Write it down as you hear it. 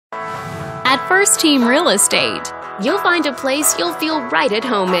At First Team Real Estate, you'll find a place you'll feel right at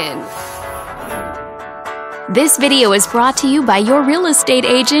home in. This video is brought to you by your real estate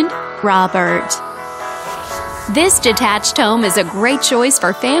agent, Robert. This detached home is a great choice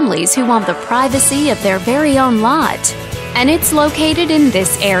for families who want the privacy of their very own lot, and it's located in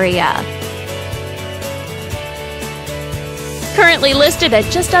this area. Currently listed at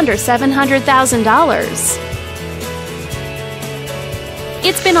just under $700,000.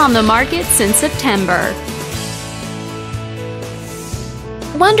 It's been on the market since September.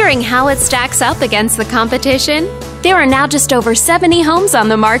 Wondering how it stacks up against the competition? There are now just over 70 homes on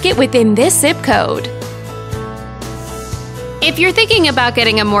the market within this zip code. If you're thinking about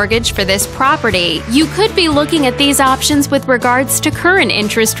getting a mortgage for this property, you could be looking at these options with regards to current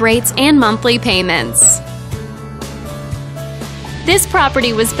interest rates and monthly payments. This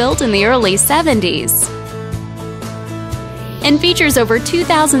property was built in the early 70s and features over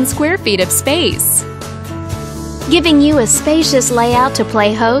 2,000 square feet of space, giving you a spacious layout to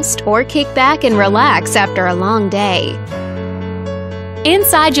play host or kick back and relax after a long day.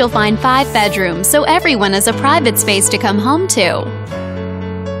 Inside you'll find 5 bedrooms, so everyone has a private space to come home to,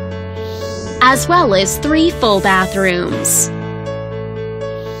 as well as 3 full bathrooms.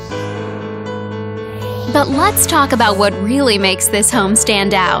 But let's talk about what really makes this home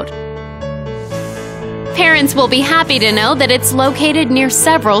stand out. Parents will be happy to know that it's located near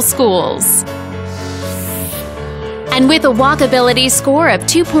several schools. And with a walkability score of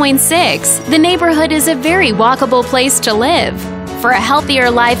 2.6, the neighborhood is a very walkable place to live. For a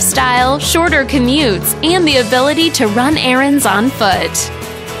healthier lifestyle, shorter commutes, and the ability to run errands on foot.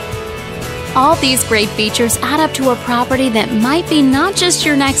 All these great features add up to a property that might be not just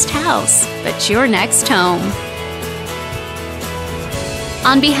your next house, but your next home.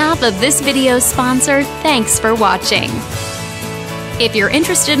 On behalf of this video's sponsor, thanks for watching. If you're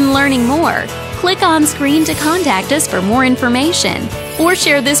interested in learning more, click on screen to contact us for more information or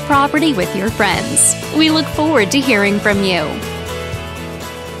share this property with your friends. We look forward to hearing from you.